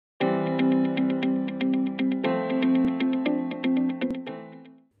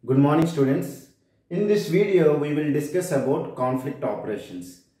Good morning students. In this video we will discuss about conflict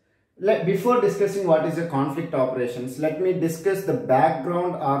operations. Before discussing what is a conflict operations, let me discuss the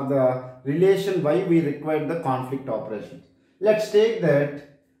background or the relation why we require the conflict operations. Let's take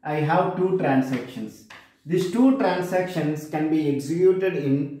that I have two transactions. These two transactions can be executed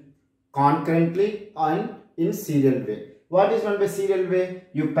in concurrently and in serial way. What is meant by serial way?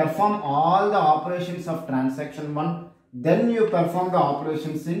 You perform all the operations of transaction 1, then you perform the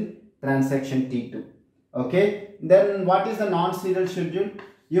operations in transaction T2. Okay, then what is the non-serial schedule?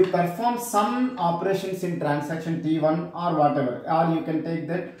 You perform some operations in transaction T1 or whatever, or you can take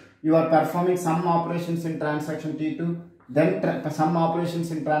that you are performing some operations in transaction T2, then some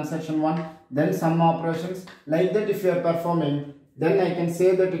operations in transaction 1, then some operations like that. If you are performing, then I can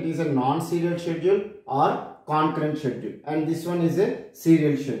say that it is a non-serial schedule or concurrent schedule, and this one is a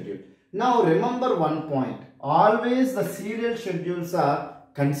serial schedule. Now remember one point, always the serial schedules are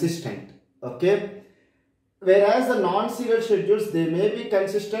consistent, okay, whereas the non-serial schedules, they may be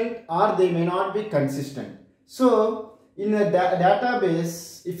consistent or they may not be consistent. So in a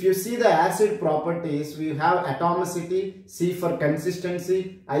database, if you see the acid properties, we have atomicity, C for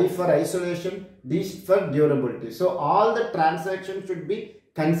consistency, I for isolation, D for durability. So all the transactions should be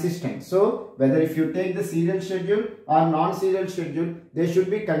consistent. So whether if you take the serial schedule or non-serial schedule, they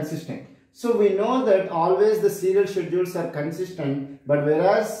should be consistent. So we know that always the serial schedules are consistent, but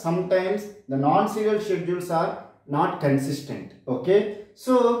whereas sometimes the non-serial schedules are not consistent. Okay,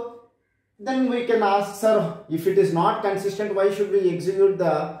 so then we can ask, sir, if it is not consistent, why should we execute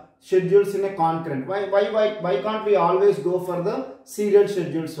the schedules in a concurrent? Why can't we always go for the serial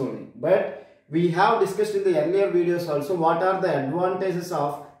schedules only? But we have discussed in the earlier videos also what are the advantages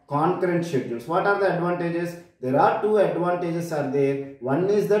of concurrent schedules. What are the advantages? There are two advantages are there. One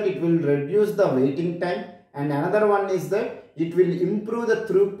is that it will reduce the waiting time, and another one is that it will improve the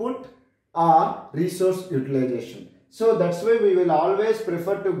throughput or resource utilization. So that's why we will always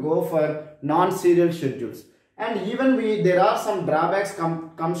prefer to go for non-serial schedules. And even there are some drawbacks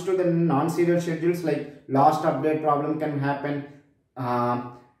comes to the non-serial schedules, like last update problem can happen,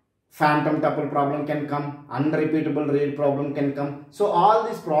 phantom tuple problem can come, unrepeatable read problem can come. So all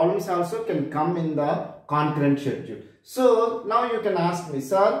these problems also can come in the concurrent schedule. So now you can ask me,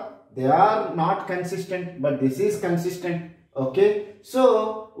 sir, they are not consistent, but this is consistent. Okay,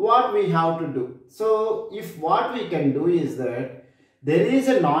 so what we have to do? So if what we can do is that there is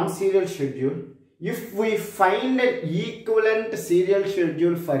a non-serial schedule, if we find an equivalent serial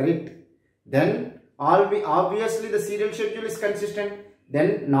schedule for it, then obviously the serial schedule is consistent,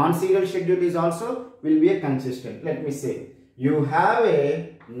 then non-serial schedule is also will be a consistent. Let me say you have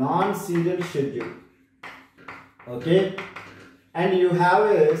a non-serial schedule, okay, and you have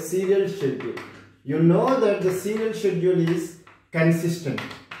a serial schedule. You know that the serial schedule is consistent.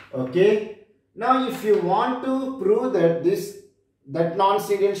 Okay, now if you want to prove that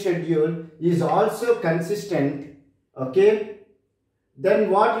non-serial schedule is also consistent, okay,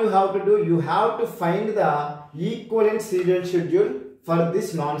 then what you have to do, you have to find the equivalent serial schedule for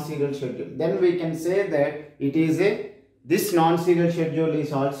this non-serial schedule. Then we can say that it is this non-serial schedule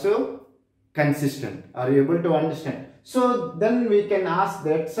is also consistent. Are you able to understand? So then we can ask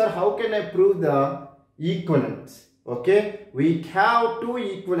that, sir, how can I prove the equivalence? Okay, we have two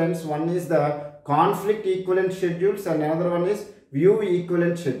equivalents. One is the conflict equivalent schedules and another one is view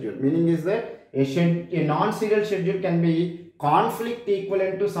equivalent schedule. Meaning is that a non-serial schedule can be conflict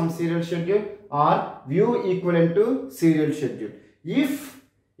equivalent to some serial schedule or view equivalent to serial schedule. If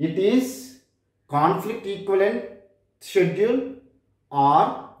it is conflict equivalent schedule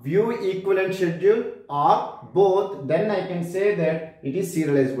or view equivalent schedule or both, then I can say that it is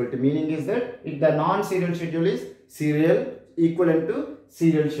serializability. Meaning is that if the non-serial schedule is serial equivalent to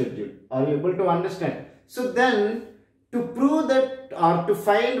serial schedule. Are you able to understand? So then to prove that or to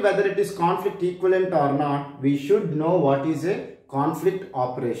find whether it is conflict equivalent or not, we should know what is a conflict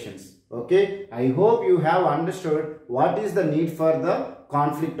operations. Okay, I hope you have understood what is the need for the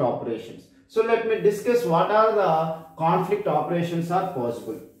conflict operations. So let me discuss what are the conflict operations are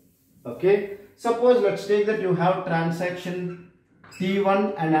possible. Okay, suppose let's take that you have transaction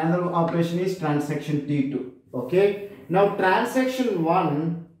T1 and another operation is transaction T2. Okay, now transaction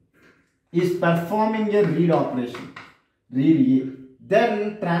 1 is performing a read operation, read A.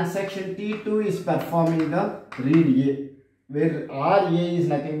 Then transaction T2 is performing the read A, where RA is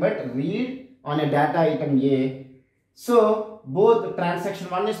nothing but read on a data item A. So both transaction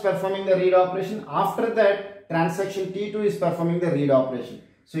 1 is performing the read operation. After that transaction T2 is performing the read operation.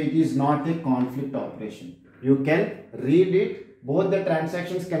 So it is not a conflict operation. You can read it. Both the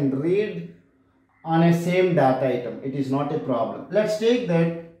transactions can read on a same data item. It is not a problem. Let's take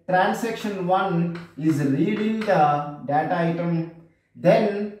that transaction 1 is reading the data item,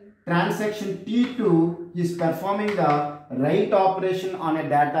 then transaction T2 is performing the write operation on a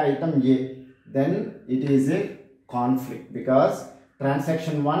data item A, then it is a conflict, because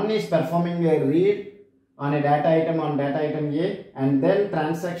transaction 1 is performing a read on a data item A, and then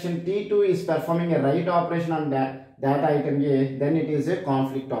transaction T2 is performing a write operation on data item A, then it is a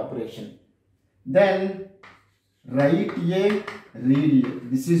conflict operation. Then write A, read A.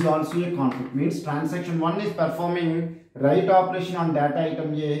 This is also a conflict. Means transaction 1 is performing write operation on data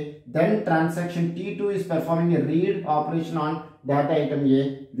item A, then transaction T2 is performing a read operation on data item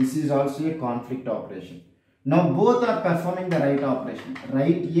A. This is also a conflict operation. Now both are performing the write operation,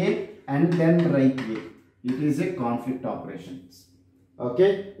 write A and then write A. It is a conflict operations.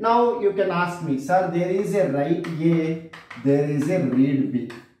 Okay. Now you can ask me, sir, there is a write A, there is a read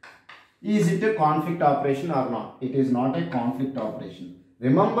B. Is it a conflict operation or not? It is not a conflict operation.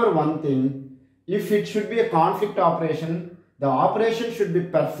 Remember one thing, if it should be a conflict operation, the operation should be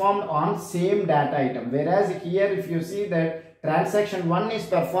performed on same data item. Whereas here, if you see that transaction 1 is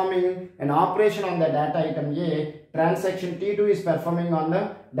performing an operation on the data item A, transaction T2 is performing on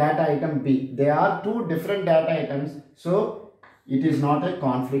the data item B. They are two different data items, so it is not a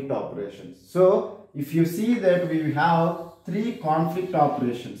conflict operation. So if you see that we have three conflict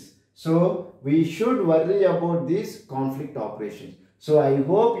operations, so we should worry about these conflict operations. So I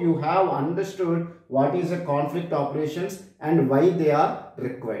hope you have understood what is a conflict operations and why they are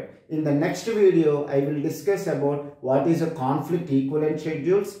required. In the next video, I will discuss about what is a conflict equivalent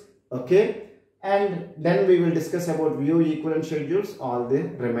schedules. Okay. And then we will discuss about view equivalent schedules, all the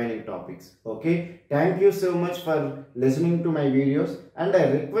remaining topics. Okay. Thank you so much for listening to my videos, and I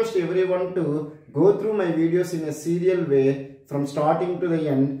request everyone to go through my videos in a serial way from starting to the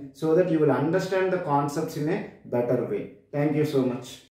end, so that you will understand the concepts in a better way. Thank you so much.